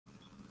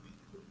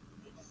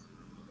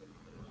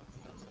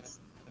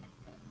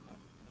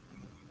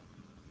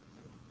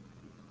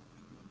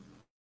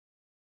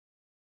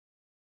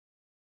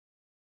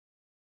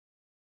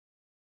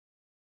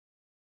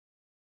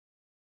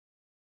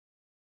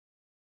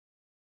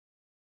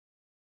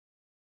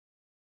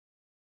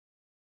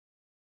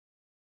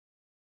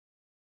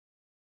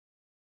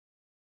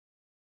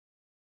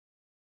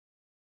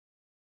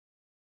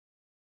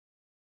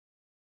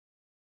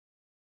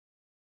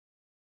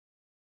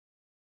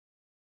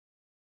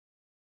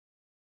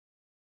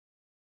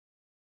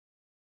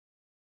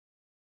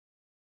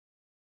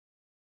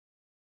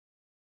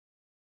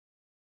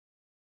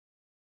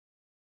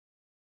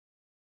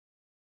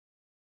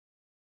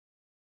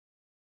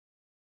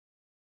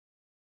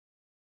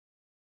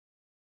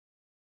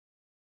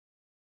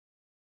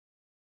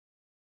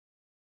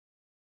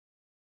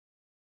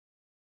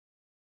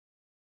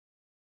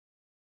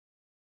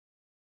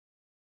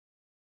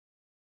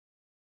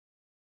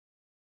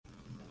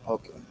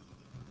Okay.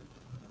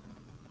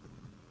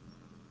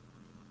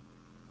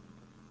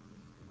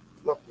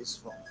 Look this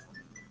phone.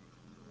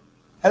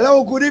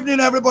 Hello, good evening,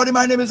 everybody.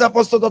 My name is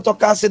Apostle Dr.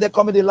 Kassy, the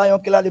comedy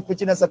lion killer, the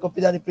preaching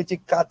encyclopedia, the preaching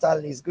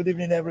catalyst. Good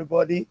evening,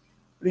 everybody.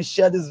 Please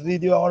share this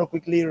video. I want to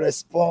quickly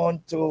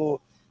respond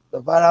to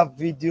the viral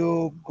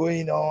video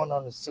going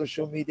on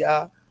social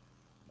media.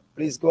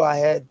 Please go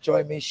ahead,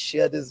 join me,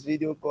 share this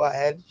video. Go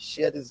ahead,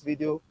 share this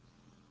video.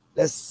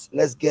 Let's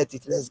get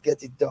it. Let's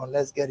get it done.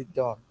 Let's get it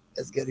done.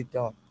 Let's get it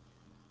done.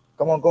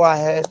 Come on, go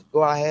ahead.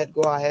 Go ahead.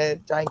 Go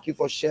ahead. Thank you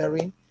for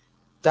sharing.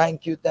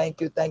 Thank you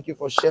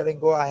for sharing.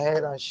 Go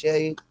ahead and share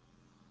it.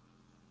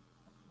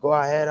 Go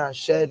ahead and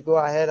share it. Go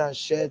ahead and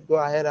share it. Go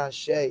ahead and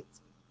share it.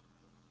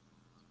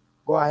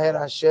 Go ahead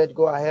and share it.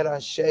 Go ahead and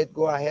share it.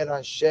 Go ahead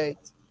and share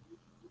it.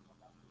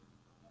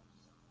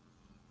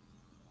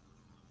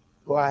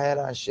 Go ahead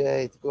and share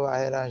it. Go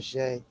ahead and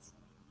share it.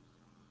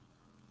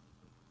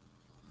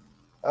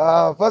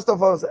 First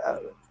of all,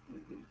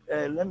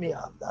 let me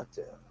have that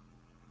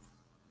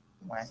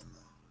wine.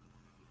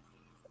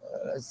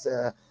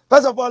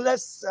 First of all,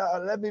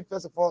 let me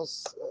first of all,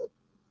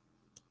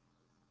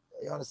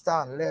 you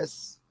understand?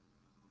 Let's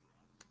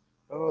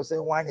say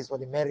wine is for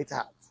the merit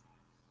heart.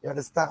 You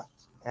understand?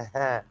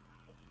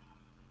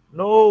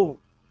 No.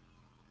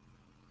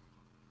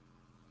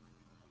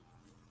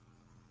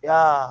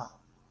 Yeah.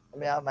 Let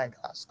me have my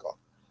glass cup.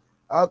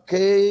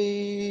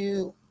 Okay.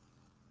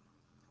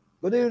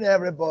 Good evening,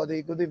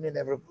 everybody. Good evening,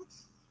 everybody.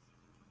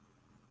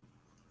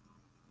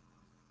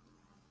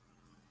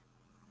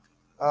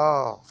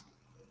 Oh.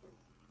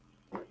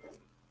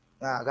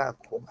 Now I gotta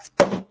cool my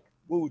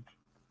good.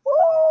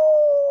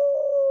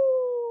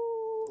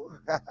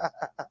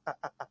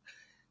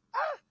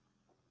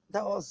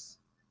 That was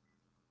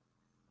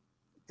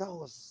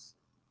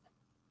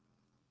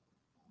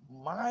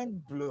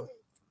mind blowing.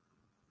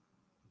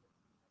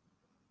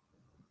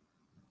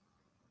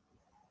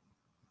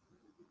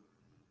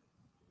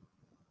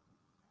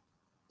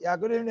 Yeah,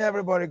 good evening,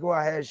 everybody. Go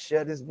ahead,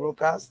 share this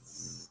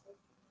broadcast.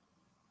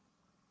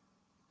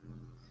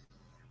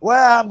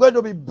 Well, I'm going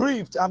to be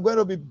briefed. I'm going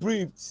to be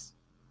briefed.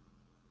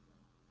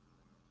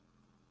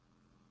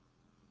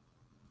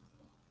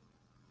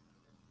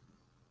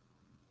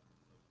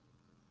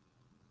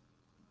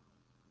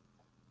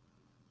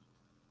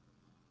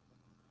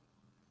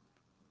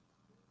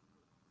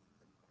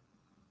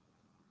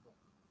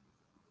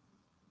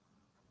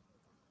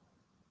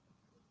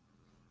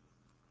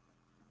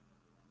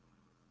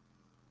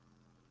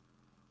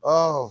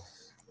 Oh,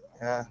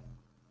 yeah.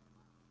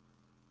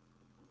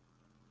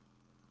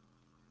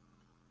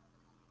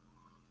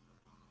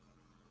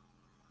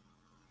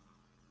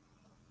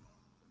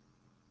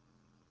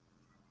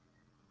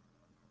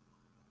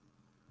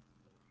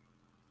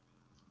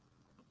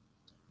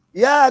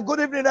 Yeah, good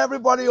evening,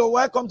 everybody. You're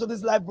welcome to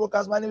this live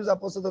broadcast. My name is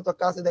Apostle Dr.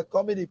 Kassy, the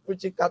comedy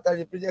preaching catalyst,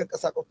 the preaching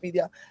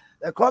encyclopedia,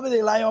 the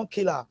comedy lion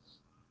killer.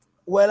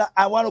 Well,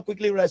 I want to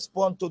quickly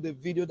respond to the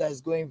video that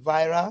is going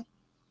viral.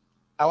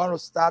 I want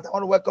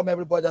to welcome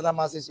everybody. That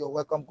masses, you're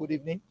welcome. Good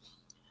evening.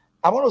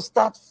 I want to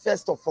start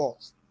first of all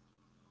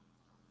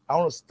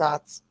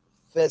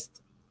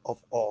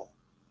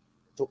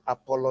to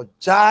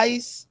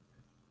apologize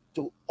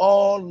to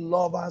all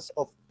lovers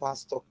of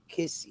Pastor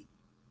Kassy.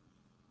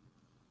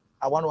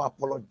 I want to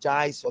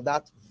apologize for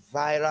that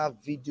viral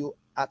video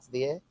out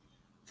there.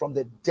 From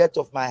the depth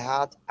of my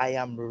heart, I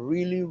am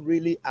really,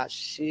 really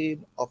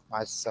ashamed of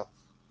myself.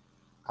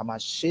 I'm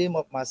ashamed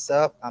of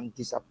myself. I'm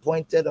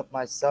disappointed of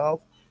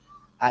myself.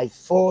 I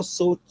fall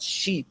so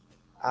cheap.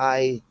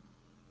 If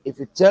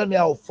you tell me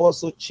I will fall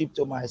so cheap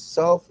to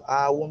myself,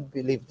 I won't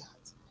believe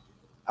that.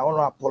 I want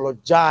to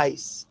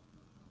apologize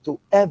to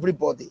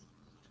everybody.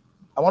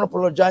 I want to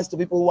apologize to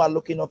people who are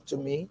looking up to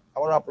me. I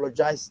want to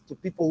apologize to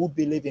people who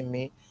believe in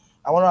me.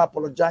 I want to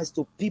apologize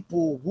to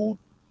people who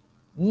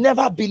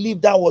never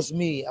believed that was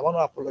me. I want to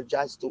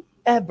apologize to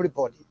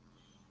everybody.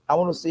 I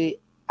want to say,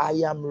 I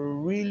am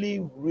really,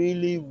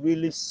 really,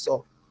 really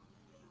sorry.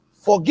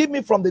 Forgive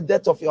me from the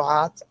depth of your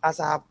heart,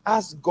 as I have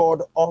asked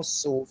God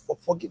also for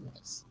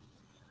forgiveness.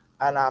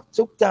 And I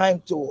took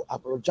time to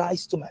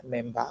apologize to my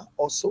member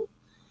also.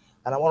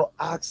 And I want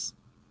to ask,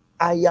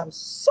 I am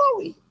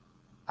sorry.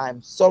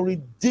 I'm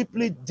sorry,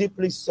 deeply,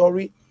 deeply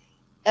sorry.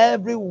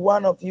 Every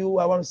one of you,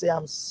 I want to say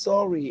I'm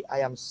sorry. I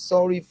am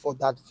sorry for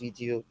that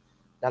video,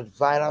 that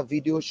viral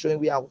video showing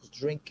where I was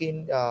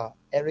drinking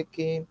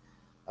Eric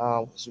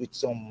was with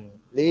some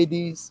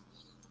ladies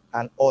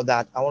and all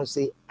that. I want to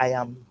say I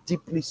am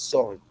deeply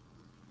sorry.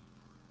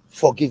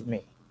 Forgive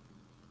me.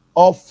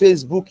 All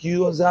Facebook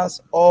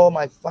users, all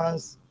my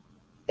fans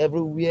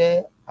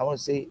everywhere, I want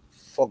to say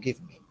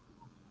forgive me.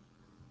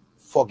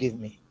 Forgive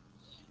me.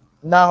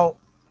 Now,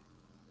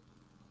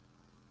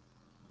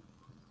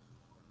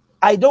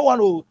 I don't want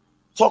to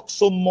talk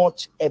so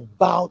much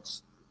about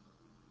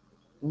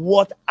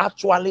what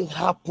actually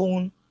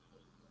happened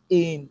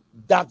in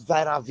that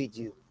viral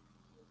video,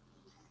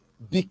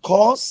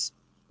 because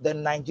the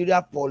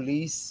Nigeria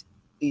police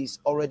is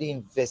already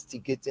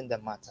investigating the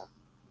matter.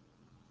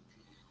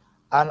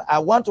 And I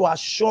want to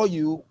assure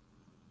you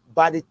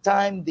by the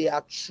time they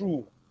are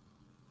through,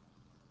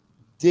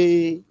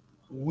 they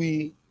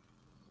will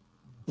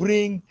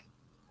bring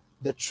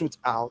the truth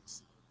out,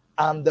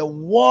 and the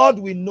world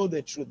will know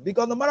the truth.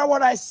 Because no matter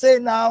what I say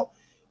now,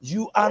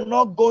 you are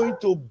not going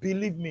to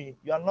believe me.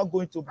 You are not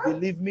going to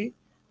believe me,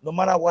 no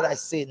matter what I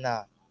say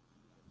now.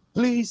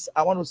 Please,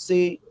 I want to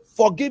say,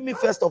 forgive me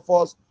first of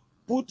all.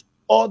 Put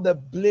all the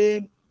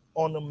blame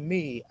on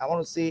me. I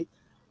want to say,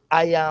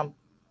 I am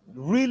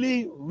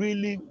really,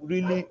 really,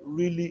 really,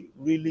 really,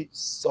 really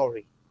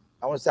sorry.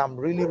 I want to say I'm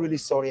really, really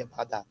sorry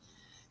about that.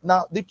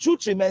 Now, the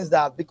truth remains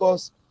that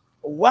because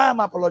why I'm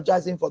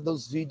apologizing for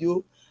those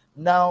videos,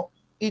 now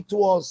it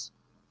was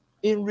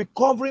in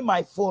recovering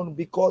my phone,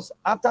 because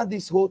after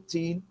this whole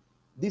thing,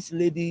 this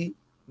lady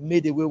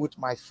made away with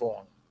my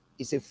phone.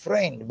 It's a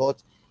friend,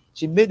 but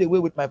she made away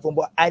with my phone.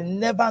 But I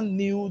never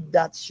knew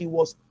that she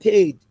was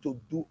paid to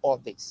do all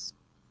this.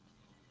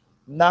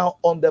 Now,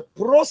 on the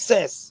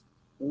process,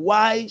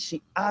 why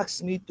she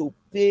asked me to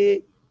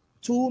pay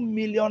 2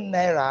 million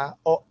naira,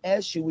 or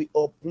else she will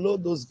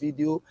upload those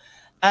videos,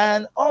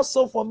 and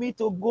also for me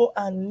to go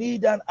and kneel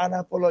down and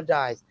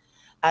apologize.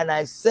 And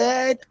I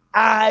said,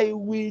 I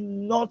will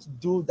not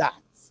do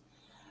that.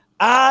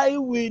 I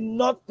will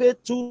not pay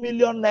 2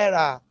 million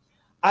naira.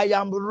 I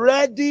am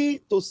ready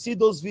to see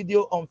those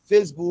videos on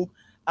Facebook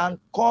and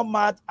come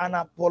out and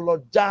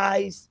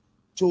apologize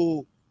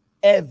to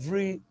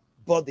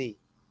everybody.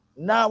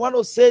 Now, I want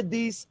to say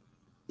this.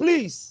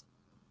 Please,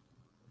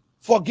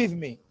 forgive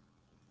me.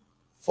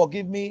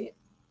 Forgive me.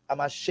 I'm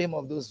ashamed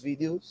of those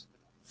videos.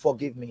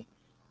 Forgive me.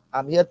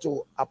 I'm here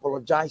to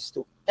apologize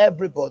to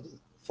everybody.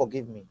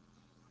 Forgive me.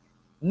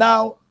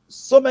 Now,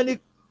 so many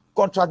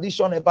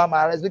contradictions about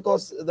my arrest,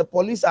 because the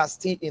police are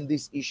still in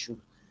this issue.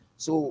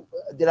 So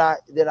there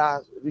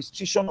are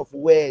restriction of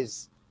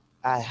words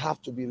I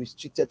have to be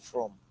restricted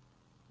from.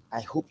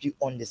 I hope you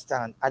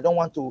understand. I don't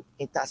want to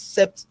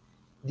intercept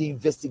the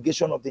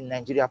investigation of the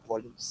Nigeria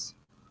police.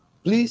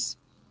 Please.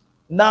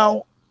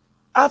 Now,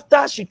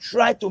 after she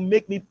tried to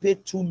make me pay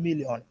 2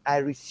 million, I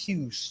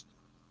refused.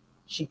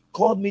 She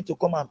called me to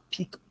come and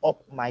pick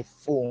up my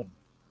phone.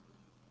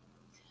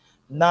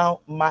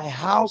 Now, my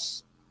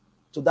house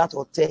to that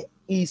hotel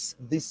is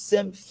the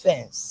same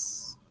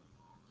fence.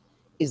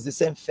 It's the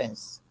same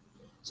fence.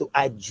 So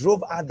I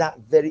drove her that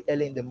very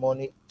early in the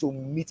morning to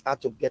meet her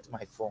to get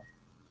my phone.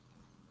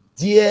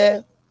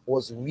 There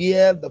was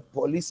where the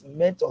police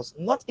met us,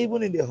 not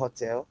even in the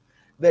hotel,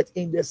 but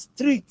in the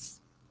streets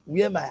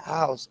where my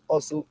house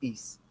also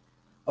is.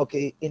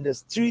 Okay, in the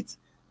street,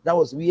 that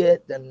was where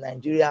the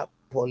Nigeria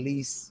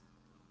police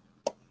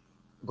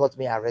got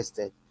me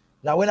arrested.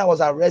 Now, when I was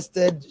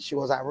arrested, she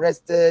was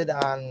arrested,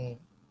 and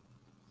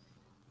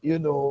you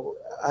know,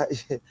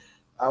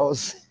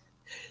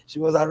 she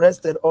was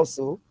arrested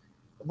also,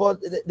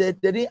 but they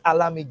didn't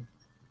allow me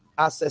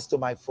access to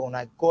my phone.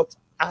 I got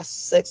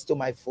access to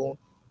my phone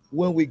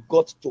when we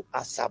got to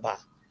Asaba,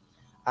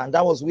 and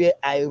that was where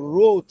I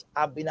wrote,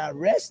 I've been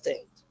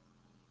arrested,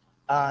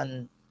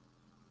 and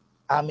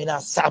I'm in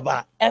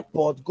Asaba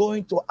airport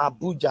going to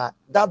Abuja.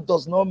 That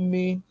does not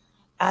mean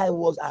I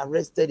was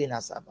arrested in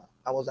Asaba.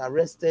 I was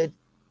arrested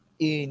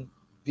in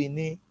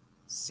Benin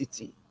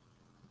City.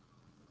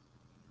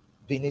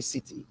 Benin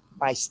City,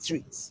 my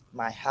streets,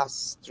 my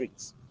house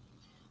streets,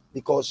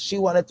 because she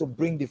wanted to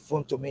bring the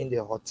phone to me in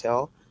the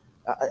hotel.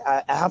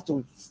 I have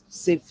to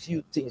say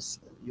few things,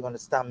 you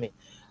understand me?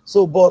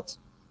 So, but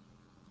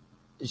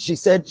she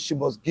said she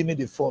must give me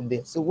the phone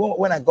there. So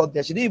when I got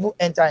there, she didn't even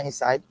enter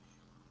inside.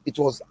 It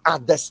was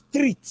at the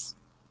street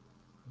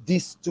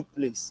this took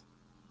place.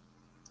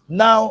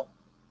 Now,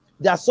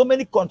 there are so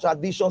many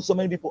contradictions, so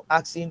many people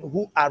asking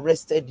who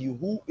arrested you,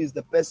 who is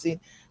the person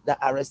that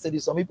arrested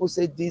you. Some people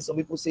say this, some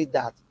people say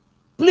that.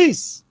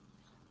 Please,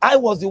 I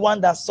was the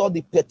one that saw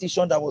the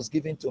petition that was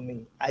given to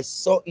me. I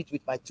saw it with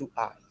my 2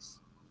 eyes.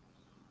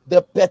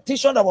 The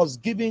petition that was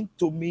given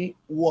to me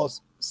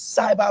was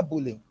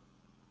cyberbullying,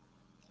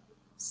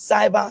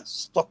 cyber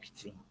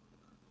stalking.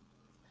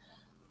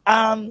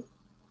 And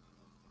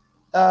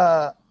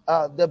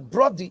they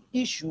brought the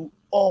issue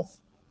of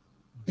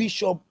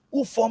Bishop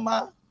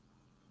Ufoma,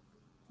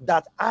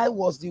 that I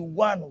was the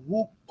one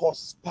who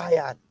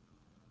conspired.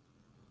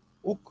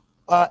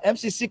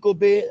 MCC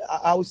Kobe,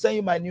 I will send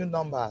you my new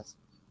numbers.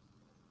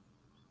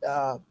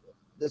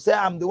 They say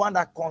I'm the one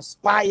that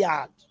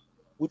conspired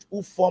with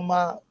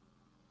Ufoma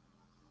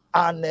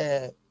and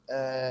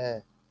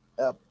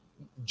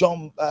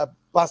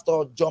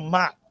Pastor John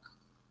Mark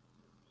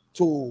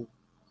to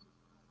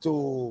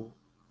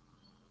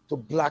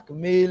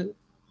blackmail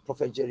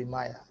Prophet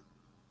Jeremiah.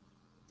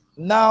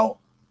 Now,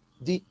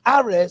 the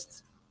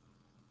arrest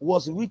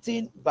was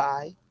written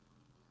by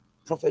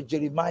Prophet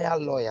Jeremiah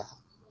lawyer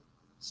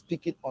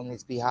speaking on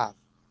his behalf.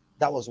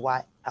 That was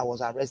why I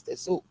was arrested.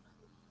 So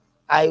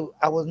I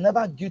was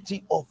never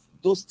guilty of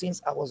those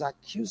things I was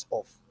accused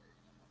of.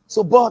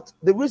 So, but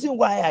the reason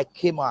why I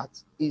came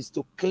out is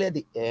to clear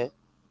the air,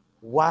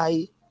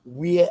 where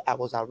I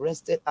was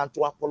arrested, and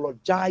to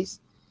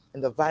apologize.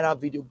 In the viral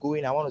video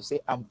going, I want to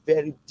say I'm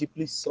very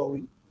deeply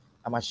sorry.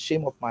 I'm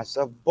ashamed of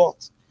myself,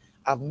 but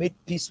I've made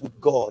peace with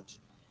God.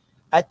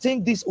 I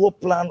think this whole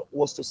plan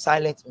was to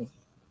silence me.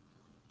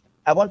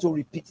 I want to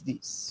repeat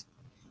this.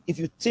 If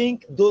you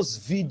think those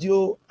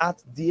videos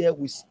out there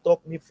will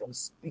stop me from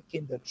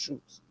speaking the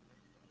truth,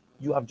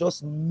 you have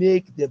just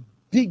made the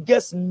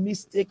biggest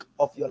mistake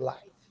of your life.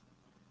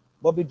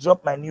 Bobby,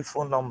 drop my new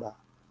phone number.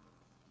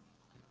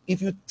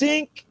 If you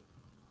think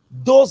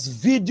those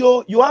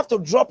videos, you have to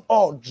drop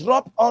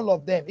all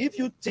of them. If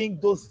you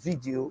think those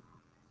videos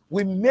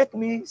will make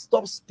me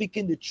stop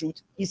speaking the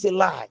truth, it's a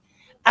lie.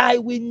 I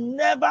will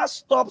never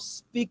stop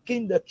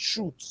speaking the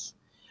truth,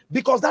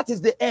 because that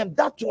is the end.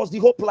 That was the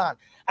whole plan.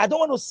 I don't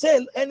want to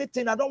say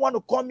anything. I don't want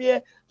to come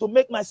here to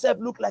make myself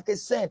look like a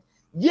saint.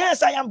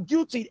 Yes, I am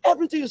guilty.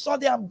 Everything you saw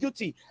there, I'm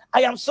guilty.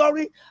 I am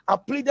sorry. I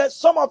pleaded.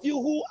 Some of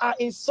you who are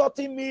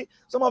insulting me,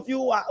 some of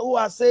you who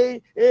are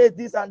saying, hey,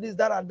 this and this,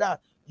 that and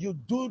that, you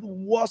do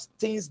worse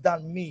things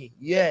than me.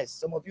 Yes,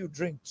 some of you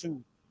drink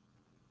too.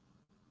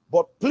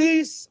 But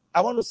please,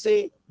 I want to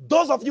say,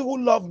 those of you who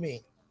love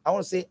me, I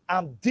want to say,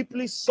 I'm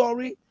deeply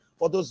sorry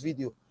for those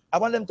videos. I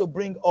want them to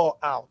bring all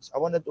out. I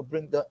want them to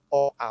bring the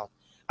all out.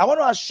 I want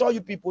to assure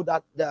you people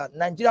that the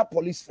Nigeria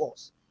police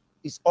force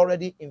is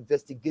already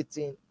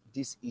investigating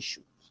these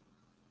issues.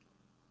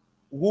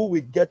 Who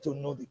will get to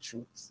know the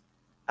truth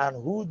and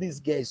who this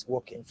guy is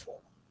working for,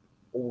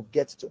 who will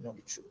get to know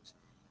the truth.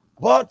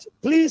 But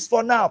please,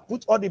 for now,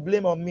 put all the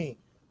blame on me.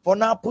 For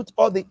now, put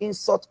all the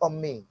insult on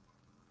me.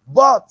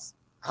 But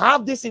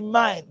have this in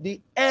mind.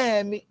 The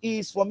aim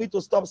is for me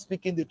to stop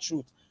speaking the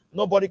truth.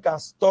 Nobody can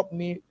stop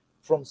me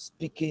from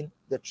speaking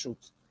the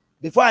truth.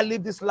 Before I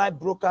leave this live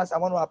broadcast, I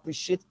want to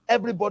appreciate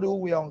everybody who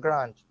were on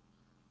ground.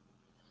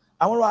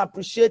 I want to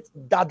appreciate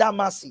Dada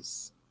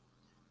Masses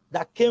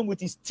that came with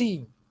his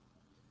team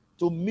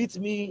to meet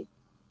me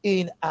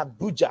in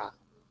Abuja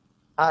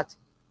at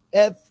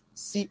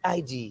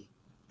FCID,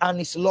 and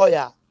his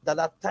lawyer.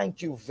 Dada,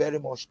 thank you very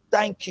much.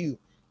 Thank you.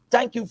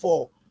 Thank you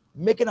for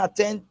making a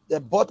tent. They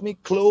bought me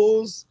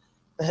clothes,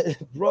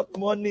 brought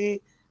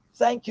money.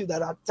 Thank you,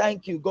 Dada.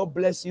 Thank you. God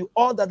bless you.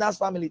 All Dada's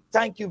family,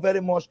 thank you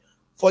very much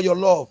for your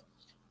love.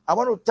 I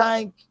want to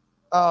thank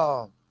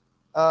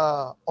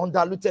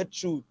Undiluted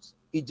Truth.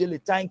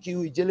 Ijele, thank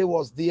you. Ijele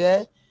was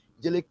there.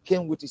 Ijele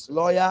came with his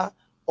lawyer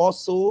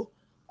also,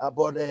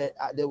 but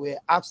they were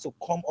asked to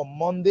come on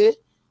Monday.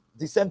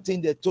 The same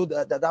thing they told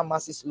Dada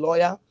Masses'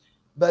 lawyer.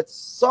 But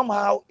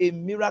somehow a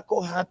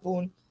miracle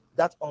happened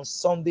that on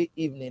Sunday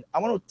evening. I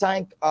want to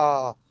thank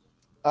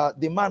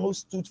the man who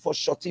stood for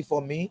Shorty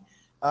for me,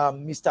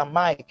 Mr.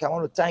 Mike. I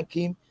want to thank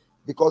him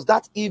because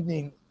that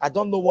evening, I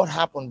don't know what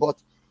happened,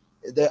 but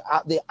they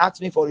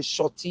asked me for a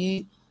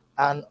Shorty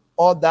and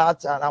all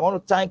that. And I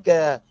want to thank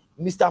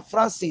Mr.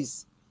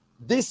 Francis.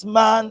 This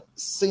man,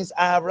 since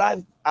I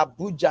arrived at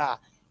Abuja,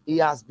 he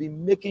has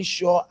been making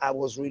sure I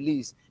was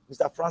released.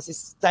 Mr.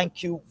 Francis,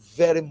 thank you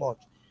very much.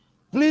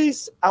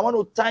 Please, I want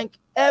to thank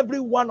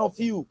every one of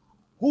you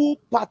who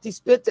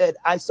participated.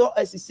 I saw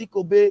SEC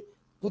Kobe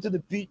putting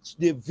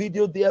the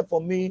video there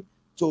for me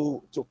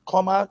to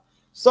come out.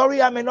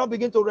 Sorry, I may not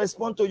begin to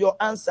respond to your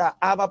answer.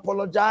 I have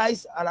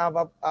apologized and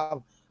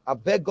I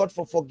beg God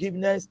for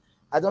forgiveness.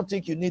 I don't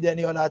think you need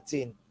any other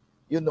thing,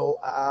 you know.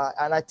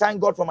 And I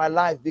thank God for my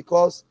life,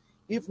 because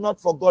if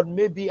not for God,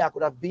 maybe I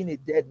could have been a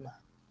dead man.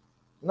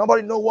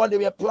 Nobody knows what they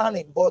were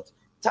planning, but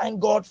thank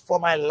God for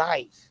my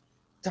life.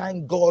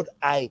 Thank God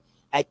I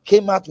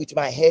came out with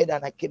my head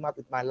and I came out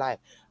with my life.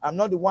 I'm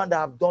not the one that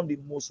have done the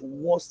most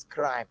worst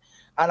crime.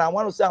 And I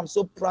want to say I'm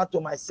so proud to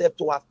myself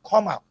to have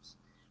come out.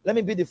 Let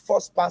me be the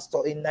first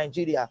pastor in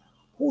Nigeria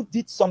who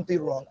did something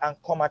wrong and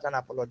come out and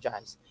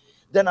apologize.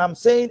 Then I'm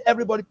saying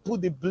everybody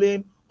put the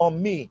blame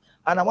on me.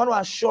 And I want to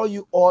assure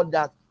you all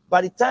that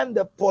by the time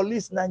the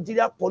police,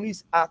 Nigeria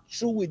police, are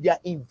through with their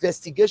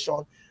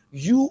investigation,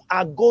 you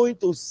are going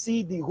to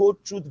see the whole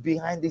truth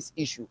behind this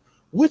issue,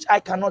 which I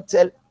cannot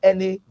tell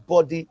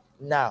anybody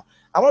now.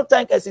 I want to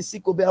thank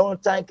SEC Kobe. I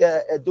want to thank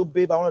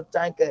Dobabe. I want to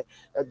thank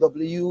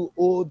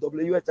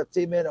WOW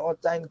Entertainment. I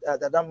want to thank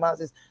Dada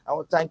Masses. I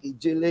want to thank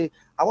Ijele.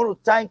 I want to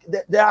thank,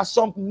 there are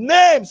some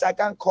names I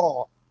can't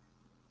call.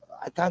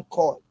 I can't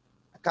call,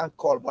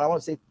 but I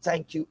want to say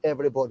thank you,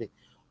 everybody.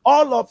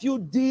 All of you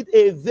did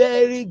a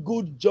very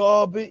good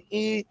job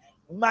in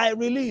my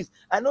release.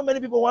 I know many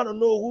people want to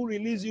know who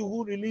released you,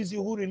 who released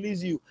you, who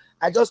released you.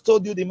 I just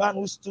told you the man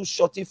who's too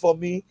shorty for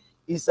me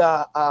is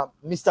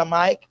Mr.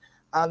 Mike.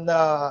 And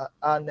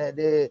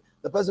the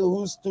person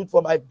who stood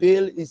for my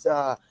bail is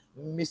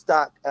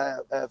Mr.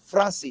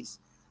 Francis.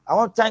 I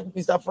want to thank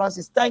Mr.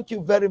 Francis. Thank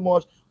you very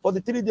much. For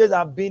the 3 days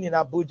I've been in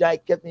Abuja, he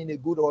kept me in a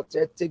good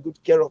hotel, take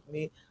good care of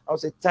me. I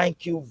want to say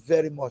thank you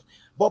very much.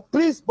 But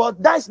please,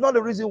 but that's not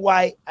the reason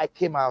why I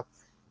came out.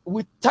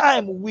 With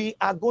time, we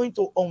are going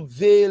to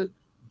unveil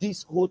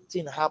this whole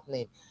thing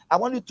happening. I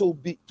want you to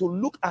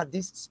look at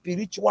this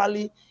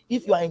spiritually.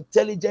 If you are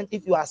intelligent,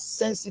 if you are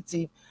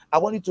sensitive, I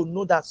want you to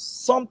know that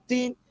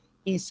something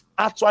is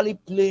actually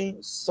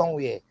playing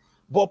somewhere.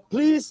 But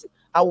please,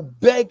 I will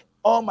beg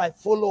all my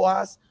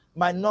followers,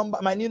 my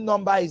new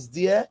number is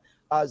there,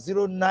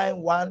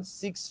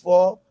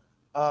 09164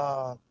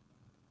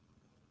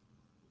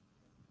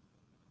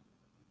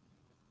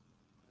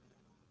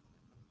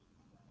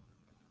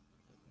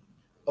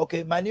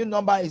 Okay, my new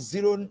number is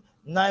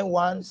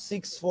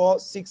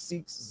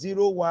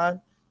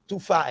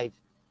 09164660125.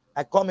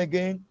 I come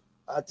again.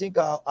 I think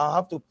I'll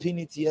have to pin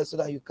it here so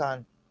that you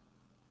can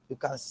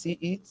see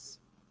it.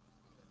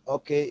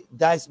 Okay,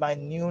 that's my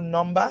new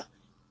number.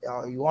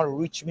 You want to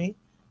reach me.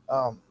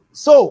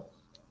 So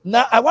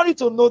now I want you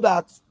to know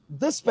that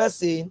this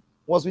person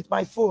was with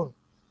my phone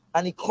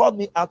and he called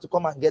me out to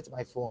come and get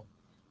my phone.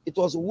 It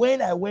was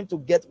when I went to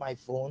get my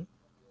phone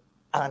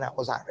and I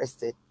was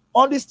arrested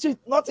on the street,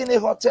 not in a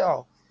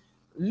hotel.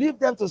 Leave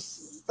them to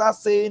start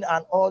saying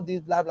and all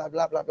this blah blah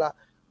blah blah blah.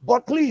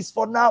 But please,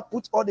 for now,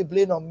 put all the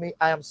blame on me.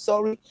 I am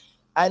sorry.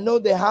 I know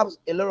they have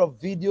a lot of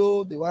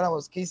video, the one I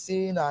was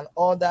kissing and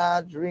all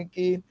that,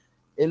 drinking,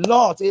 a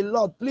lot.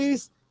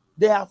 Please,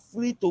 they are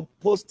free to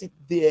post it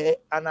there,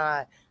 and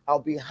I'll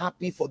be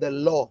happy for the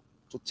law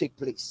to take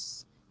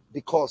place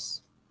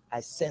because I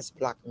sense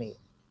blackmail.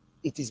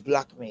 It is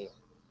blackmail.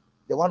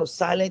 They want to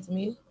silence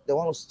me. They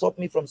want to stop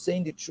me from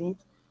saying the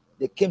truth.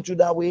 They came through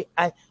that way.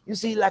 You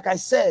see, like I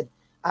said,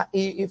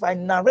 if I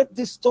narrate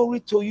this story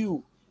to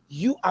you,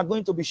 you are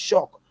going to be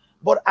shocked.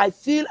 But I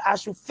feel I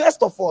should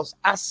first of all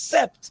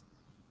accept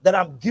that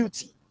I'm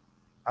guilty.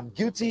 I'm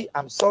guilty.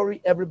 I'm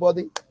sorry,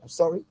 everybody. I'm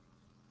sorry.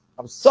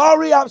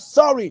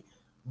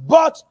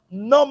 But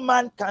no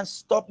man can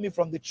stop me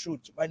from the truth.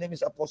 My name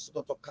is Apostle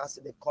Dr.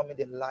 Kassy. They call me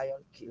the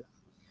Lion Killer.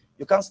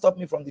 You can't stop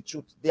me from the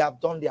truth. They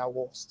have done their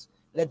worst.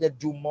 Let them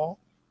do more.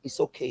 It's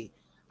okay.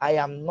 I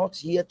am not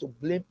here to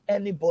blame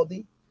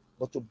anybody,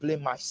 but to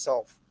blame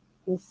myself,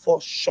 who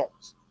falls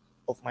short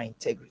of my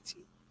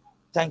integrity.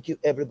 Thank you,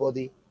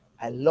 everybody.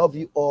 I love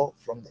you all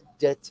from the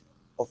depth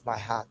of my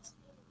heart.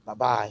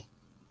 Bye-bye.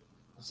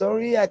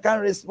 Sorry, I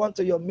can't respond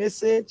to your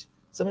message.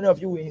 So many of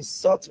you will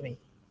insult me.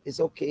 It's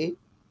okay.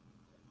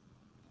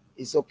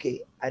 It's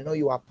okay. I know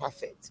you are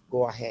perfect.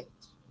 Go ahead.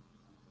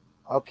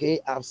 Okay,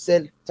 I've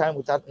said time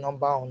without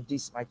number on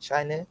this, my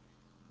channel,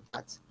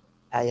 that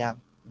I am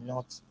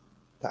not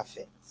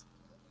perfect.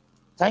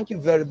 Thank you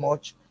very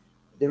much.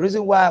 The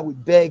reason why I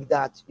would beg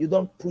that you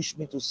don't push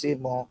me to say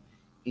more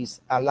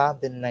is allow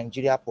the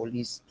Nigeria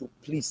police to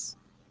please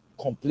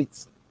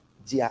complete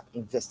their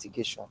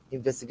investigation.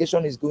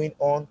 Investigation is going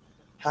on.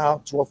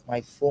 How 2 of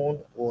my phone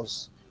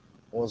was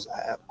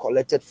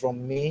collected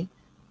from me,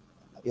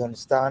 you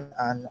understand,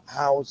 and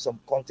how some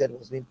content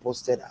was being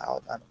posted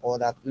out and all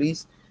that.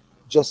 Please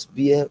just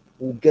we'll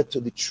get to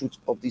the truth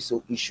of this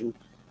whole issue.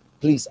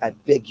 Please, I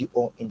beg you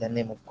all in the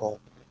name of God.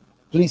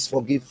 Please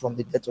forgive from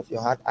the depth of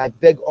your heart. I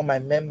beg all my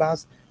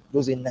members,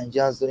 those in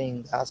Nigeria, those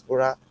in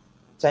diaspora,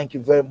 thank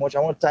you very much. I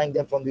want to thank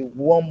them from the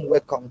warm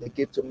welcome they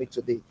gave to me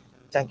today.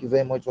 Thank you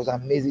very much. It was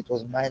amazing. It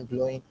was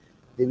mind-blowing.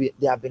 They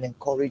have been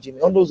encouraging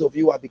me. All those of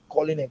you who have been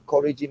calling,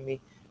 encouraging me,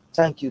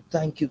 thank you.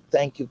 Thank you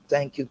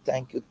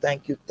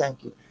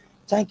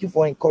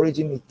for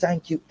encouraging me.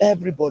 Thank you,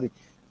 everybody.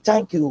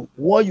 Thank you.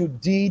 What you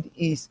did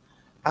is,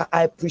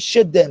 I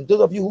appreciate them.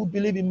 Those of you who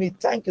believe in me,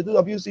 thank you. Those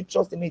of you who still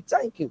trust in me,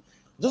 thank you.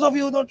 Those of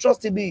you who don't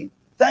trust in me,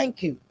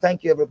 thank you.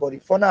 Thank you, everybody.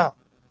 For now,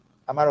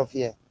 I'm out of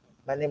here.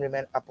 My name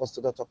remains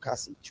Apostle Dr.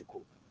 Kassy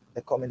Chukwu.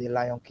 They call me the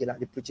Lion Killer,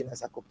 the preaching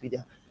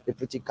encyclopedia, the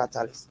preaching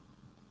catalyst.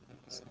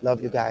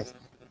 Love you guys.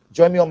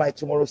 Join me on my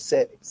tomorrow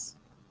service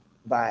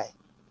by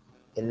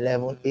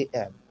 11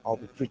 a.m. I'll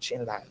be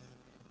preaching live.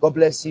 God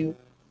bless you.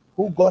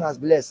 Who God has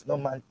blessed, no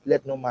man,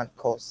 let no man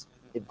curse.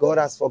 If God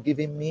has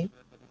forgiven me,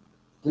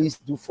 please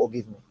do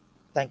forgive me.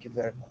 Thank you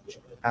very much.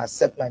 I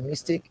accept my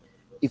mistake.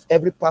 If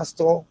every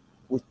pastor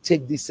would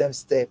take this same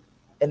step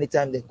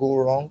anytime they go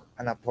wrong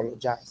and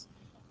apologize,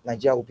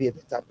 Nigeria will be a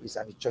better place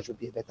and the church will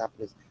be a better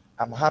place.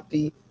 I'm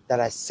happy that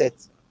I set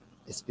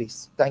the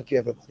space. Thank you,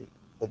 everybody.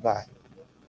 Goodbye.